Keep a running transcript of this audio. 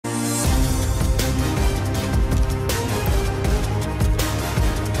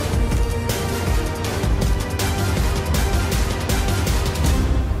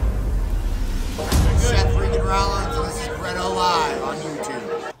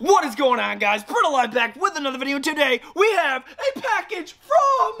What is going on, guys? BrettO Live back with another video. Today we have a package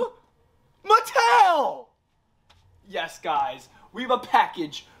from Mattel. Yes, guys, we have a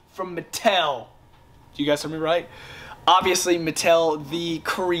package from Mattel. Do you guys hear me right? Obviously, Mattel, the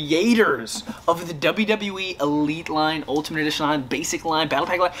creators of the WWE Elite line, Ultimate Edition line, Basic line, Battle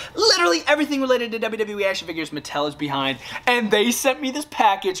Pack line, literally everything related to WWE action figures, Mattel is behind. And they sent me this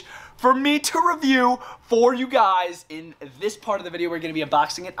package for me to review for you guys. In this part of the video, we're going to be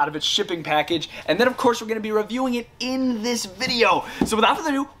unboxing it out of its shipping package. And then, of course, we're going to be reviewing it in this video. So without further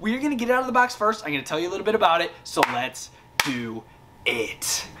ado, we're going to get it out of the box first. I'm going to tell you a little bit about it. So let's do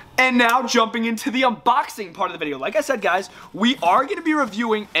it. And now jumping into the unboxing part of the video. Like I said, guys, we are going to be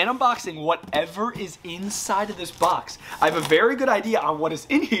reviewing and unboxing whatever is inside of this box. I have a very good idea on what is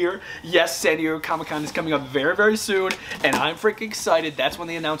in here. Yes, San Diego Comic-Con is coming up very, very soon, and I'm freaking excited. That's when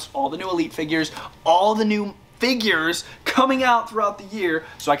they announced all the new Elite figures, all the new figures coming out throughout the year,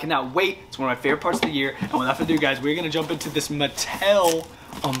 so I cannot wait. It's one of my favorite parts of the year. And without further ado, guys, we're going to jump into this Mattel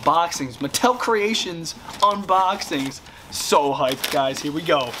unboxings, Mattel Creations unboxings. So hyped, guys. Here we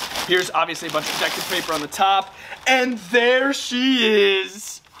go. Here's obviously a bunch of protective paper on the top, and there she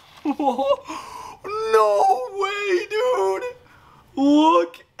is. No way, dude.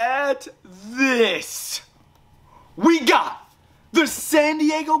 Look at this. We got the San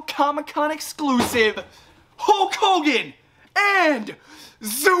Diego Comic-Con exclusive Hulk Hogan and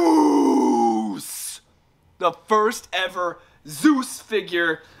Zeus. The first ever Zeus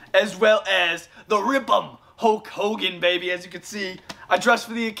figure, as well as the Rip'em Hulk Hogan, baby. As you can see, I dressed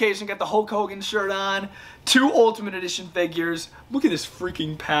for the occasion, got the Hulk Hogan shirt on, 2 Ultimate Edition figures. Look at this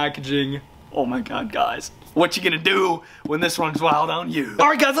freaking packaging. Oh my God, guys. What you gonna do when this runs wild on you? All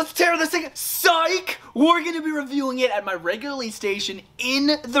right, guys, let's tear this thing. Psych! We're gonna be reviewing it at my regular Elite station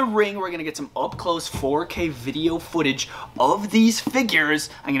in the ring. We're gonna get some up-close 4K video footage of these figures.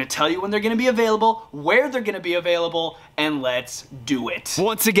 I'm gonna tell you when they're gonna be available, where they're gonna be available, and let's do it.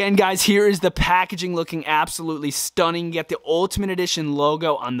 Once again, guys, here is the packaging looking absolutely stunning. You get the Ultimate Edition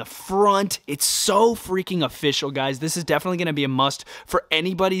logo on the front. It's so freaking official, guys. This is definitely gonna be a must for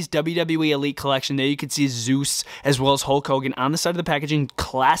anybody's WWE Elite collection. There you can see Zeus as well as Hulk Hogan on the side of the packaging.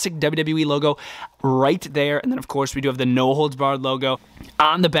 Classic WWE logo right there. And then, of course, we do have the No Holds Barred logo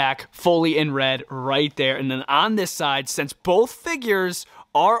on the back, fully in red right there. And then on this side, since both figures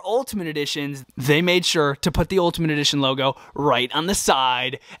are Ultimate Editions, they made sure to put the Ultimate Edition logo right on the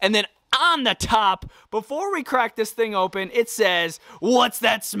side. And then on the top, before we crack this thing open, it says, "What's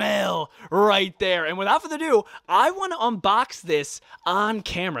that smell?" right there. And without further ado, I want to unbox this on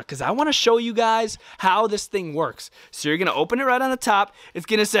camera because I want to show you guys how this thing works. So you're going to open it right on the top. It's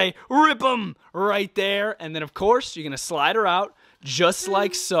going to say, "Rip 'em" right there. And then, of course, you're going to slide her out just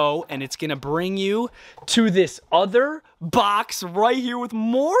like so. And it's going to bring you to this other box right here with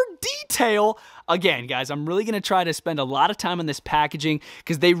more detail. Again, guys, I'm really going to try to spend a lot of time on this packaging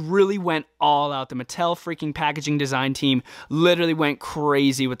because they really went all out. The Mattel freaking packaging design team literally went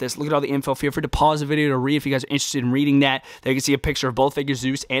crazy with this. Look at all the info. Feel free to pause the video to read if you guys are interested in reading that. There you can see a picture of both figures,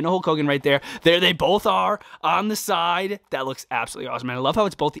 Zeus and Hulk Hogan right there. There they both are on the side. That looks absolutely awesome. And I love how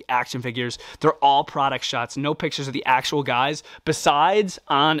it's both the action figures. They're all product shots. No pictures of the actual guys besides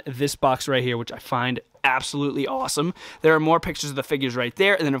on this box right here, which I find absolutely awesome. There are more pictures of the figures right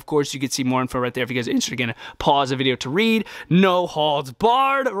there, and then of course you can see more info right there if you guys are interested. Again, pause the video to read. No holds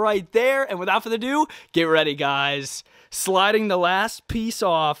barred right there. And without further ado, get ready, guys. Sliding the last piece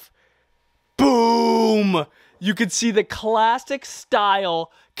off. Boom! You can see the classic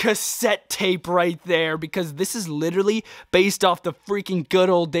style cassette tape right there because this is literally based off the freaking good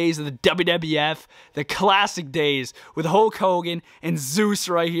old days of the WWF, the classic days with Hulk Hogan and Zeus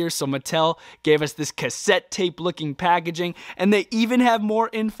right here. So Mattel gave us this cassette tape looking packaging, and they even have more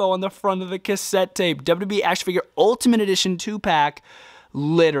info on the front of the cassette tape. WWE Action Figure Ultimate Edition 2-pack.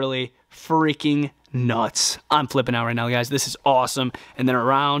 Literally freaking nuts. I'm flipping out right now, guys. This is awesome. And then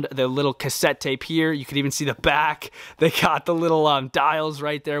around the little cassette tape here, you can even see the back. They got the little dials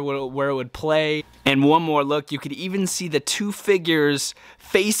right there where it would play. And one more look, you could even see the 2 figures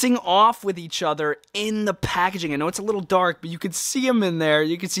facing off with each other in the packaging. I know it's a little dark, but you could see them in there.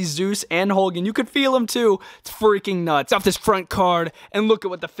 You could see Zeus and Hogan. You could feel them too. It's freaking nuts. Off this front card, and look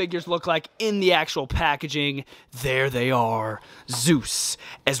at what the figures look like in the actual packaging. There they are. Zeus,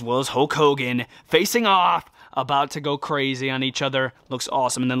 as well as Hulk Hogan, facing off, about to go crazy on each other. Looks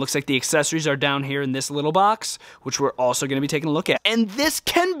awesome. And then looks like the accessories are down here in this little box, which we're also going to be taking a look at. And this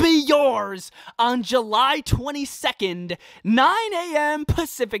can be yours on July 22nd, 9 a.m.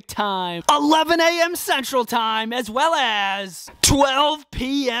 Pacific time, 11 a.m. Central time, as well as 12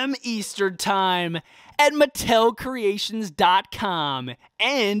 p.m. Eastern time. at MattelCreations.com.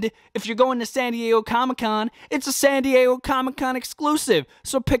 And if you're going to San Diego Comic-Con, it's a San Diego Comic-Con exclusive.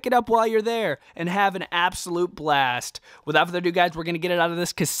 So pick it up while you're there and have an absolute blast. Without further ado, guys, we're going to get it out of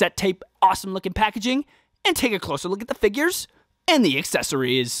this cassette tape, awesome looking packaging, and take a closer look at the figures and the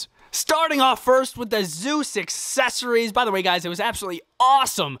accessories. Starting off first with the Zeus accessories. By the way, guys, it was absolutely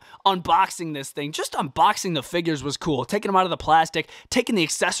awesome unboxing this thing. Just unboxing the figures was cool. Taking them out of the plastic, taking the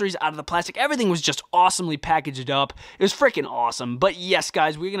accessories out of the plastic. Everything was just awesomely packaged up. It was freaking awesome. But yes,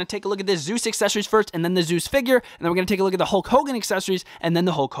 guys, we're going to take a look at the Zeus accessories first, and then the Zeus figure, and then we're going to take a look at the Hulk Hogan accessories, and then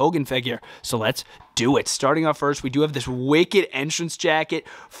the Hulk Hogan figure. So let's do it. Starting off first, we do have this wicked entrance jacket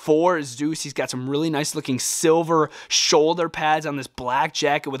for Zeus. He's got some really nice looking silver shoulder pads on this black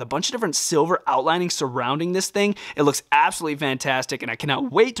jacket with a bunch of different silver outlining surrounding this thing. It looks absolutely fantastic, and I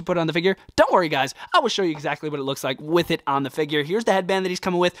cannot wait to put it on the figure. Don't worry, guys. I will show you exactly what it looks like with it on the figure. Here's the headband that he's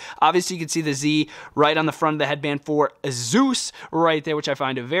coming with. Obviously, you can see the Z right on the front of the headband for Zeus right there, which I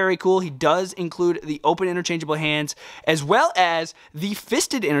find very cool. He does include the open interchangeable hands as well as the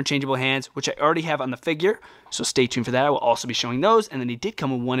fisted interchangeable hands, which I already have on the figure. So stay tuned for that. I will also be showing those. And then he did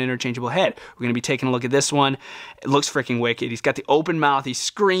come with one interchangeable head. We're going to be taking a look at this one. It looks freaking wicked. He's got the open mouth. He's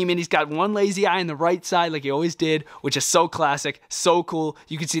screaming. He's got one lazy eye on the right side like he always did, which is so classic, so cool.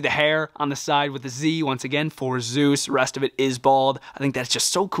 You can see the hair on the side with the Z once again for Zeus. The rest of it is bald. I think that's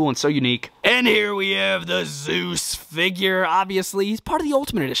just so cool and so unique. And here we have the Zeus figure. Obviously, he's part of the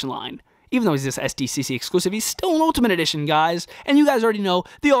Ultimate Edition line. Even though he's this SDCC exclusive, he's still an Ultimate Edition, guys. And you guys already know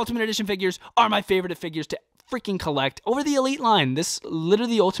the Ultimate Edition figures are my favorite figures to freaking collect over the Elite line.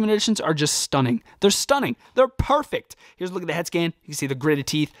 Literally, the Ultimate Editions are just stunning. They're stunning. They're perfect. Here's a look at the head scan. You can see the gridded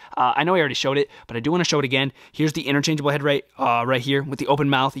teeth. I know I already showed it, but I do want to show it again. Here's the interchangeable head right here with the open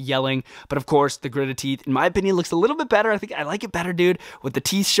mouth yelling. But of course, the gridded teeth, in my opinion, looks a little bit better. I think I like it better, dude, with the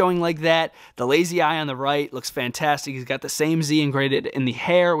teeth showing like that. The lazy eye on the right looks fantastic. He's got the same Z engraved in the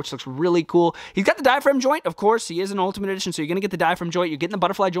hair, which looks really cool. He's got the diaphragm joint, of course. He is an Ultimate Edition, so you're going to get the diaphragm joint. You're getting the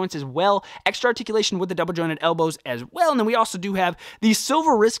butterfly joints as well. Extra articulation with the double jointed elbows as well. And then we also do have these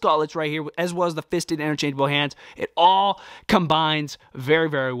silver wrist gauntlets right here, as well as the fisted interchangeable hands. It all combines very,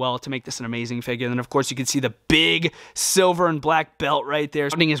 very well to make this an amazing figure. And then, of course, you can see the big silver and black belt right there,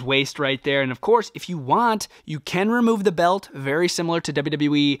 surrounding his waist right there. And, of course, if you want, you can remove the belt, very similar to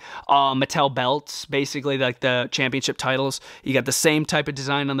WWE Mattel belts, basically like the championship titles. You got the same type of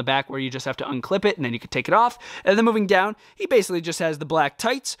design on the back where you just have to unclip it, and then you can take it off. And then moving down, he basically just has the black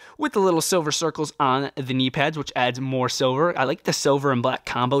tights with the little silver circles on the knee pads, which adds more silver. I like the silver and black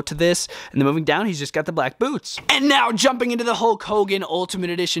combo to this. And then moving down, he's just got the black boots. And now jumping into the Hulk Hogan Ultimate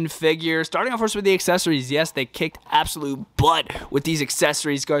Edition figure. Starting off first with the accessories. Yes, they kicked absolute butt with these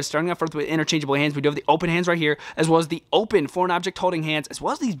accessories, guys. Starting off first with interchangeable hands. We do have the open hands right here, as well as the open foreign object holding hands, as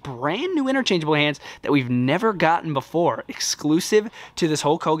well as these brand new interchangeable hands that we've never gotten before, exclusive to this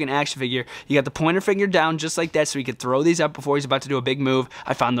Hulk Hogan action figure. You got the pointer finger down just like that, so he could throw these up before he's about to do a big move.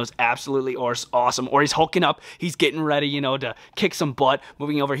 I found those absolutely awesome. Or he's hulking up. He's getting ready, you know, to kick some butt.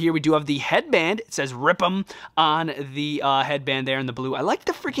 Moving over here, we do have the headband. It says "Rip 'em" on the headband there in the blue. I like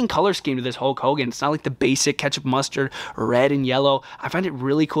the freaking color scheme to this Hulk Hogan. It's not like the basic ketchup mustard, red and yellow. I find it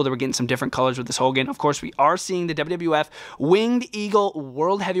really cool that we're getting some different colors with this Hogan. Of course, we are seeing the WWF Winged Eagle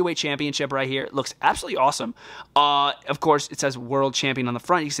World Heavyweight Championship right here. It looks absolutely awesome. Of course, it says World Champion on the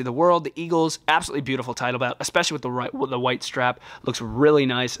front. You can see the world, the Eagles, absolutely beautiful title belt, especially with the white strap. Looks really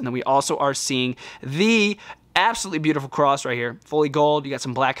nice. And then we also are seeing the absolutely beautiful cross right here, fully gold. You got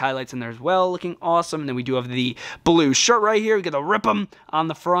some black highlights in there as well, looking awesome. And then we do have the blue shirt right here. We got the "Rip 'em" on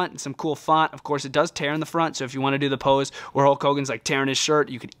the front and some cool font. Of course, it does tear in the front, so if you want to do the pose where Hulk Hogan's like tearing his shirt,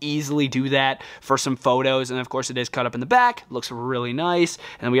 you could easily do that for some photos. And of course, it is cut up in the back. Looks really nice.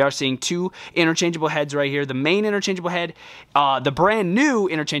 And then we are seeing two interchangeable heads right here. The main interchangeable head, the brand new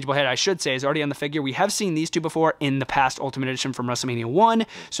interchangeable head, I should say, is already on the figure. We have seen these two before in the past Ultimate Edition from WrestleMania 1,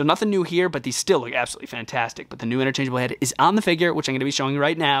 so nothing new here, but these still look absolutely fantastic. But the new interchangeable head is on the figure, which I'm going to be showing you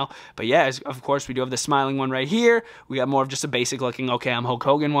right now. But yeah, of course, we do have the smiling one right here. We got more of just a basic looking, okay, I'm Hulk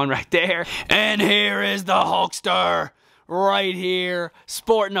Hogan one right there. And here is the Hulkster right here,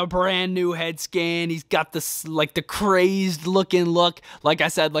 sporting a brand new head scan. He's got this, like, the crazed looking look. Like I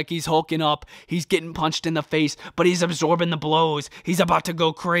said, like he's hulking up. He's getting punched in the face, but he's absorbing the blows. He's about to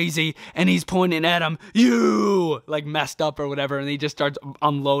go crazy, and he's pointing at him, you, like messed up or whatever, and he just starts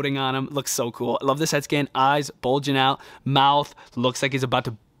unloading on him. Looks so cool. I love this head scan. Eyes bulging out, mouth looks like he's about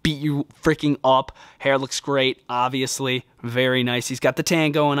to beat you freaking up. Hair looks great, obviously. Very nice. He's got the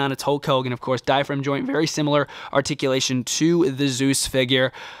tan going on. It's Hulk Hogan, of course. Diaphragm joint, very similar articulation to the Zeus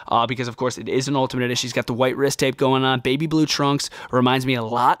figure because, of course, it is an Ultimate Edition. He's got the white wrist tape going on. Baby blue trunks. Reminds me a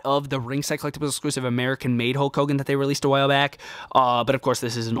lot of the Ringside Collectibles exclusive American-made Hulk Hogan that they released a while back. But, of course,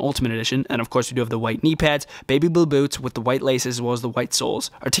 this is an Ultimate Edition. And, of course, we do have the white knee pads, baby blue boots with the white laces as well as the white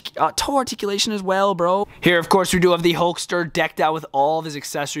soles. Toe articulation as well, bro. Here, of course, we do have the Hulkster decked out with all of his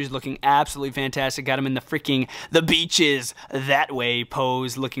accessories looking absolutely fantastic. Got him in the beaches that way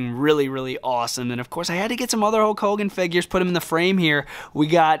pose, looking really, really awesome. And of course, I had to get some other Hulk Hogan figures, put him in the frame here. We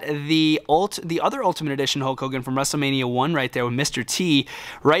got the other Ultimate Edition Hulk Hogan from WrestleMania 1 right there with Mr. T,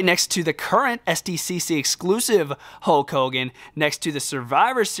 right next to the current SDCC exclusive Hulk Hogan, next to the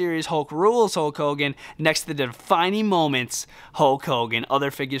Survivor Series Hulk Rules Hulk Hogan, next to the Defining Moments Hulk Hogan,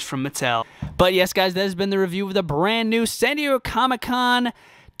 other figures from Mattel. But yes, guys, that has been the review of the brand new San Diego Comic-Con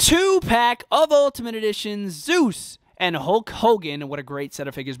 2-pack of Ultimate Edition Zeus and Hulk Hogan. What a great set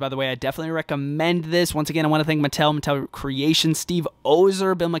of figures, by the way. I definitely recommend this. Once again, I want to thank Mattel Creations, Steve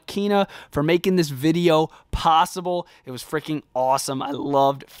Ozer, Bill McKenna for making this video possible. It was freaking awesome. I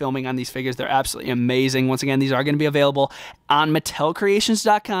loved filming on these figures. They're absolutely amazing. Once again, these are going to be available on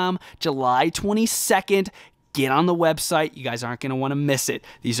MattelCreations.com July 22nd. Get on the website. You guys aren't going to want to miss it.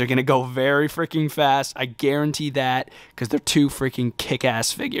 These are going to go very freaking fast. I guarantee that because they're two freaking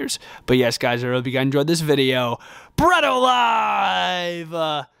kick-ass figures. But yes, guys, I really hope you guys enjoyed this video. BrettO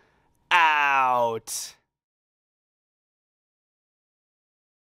Live out.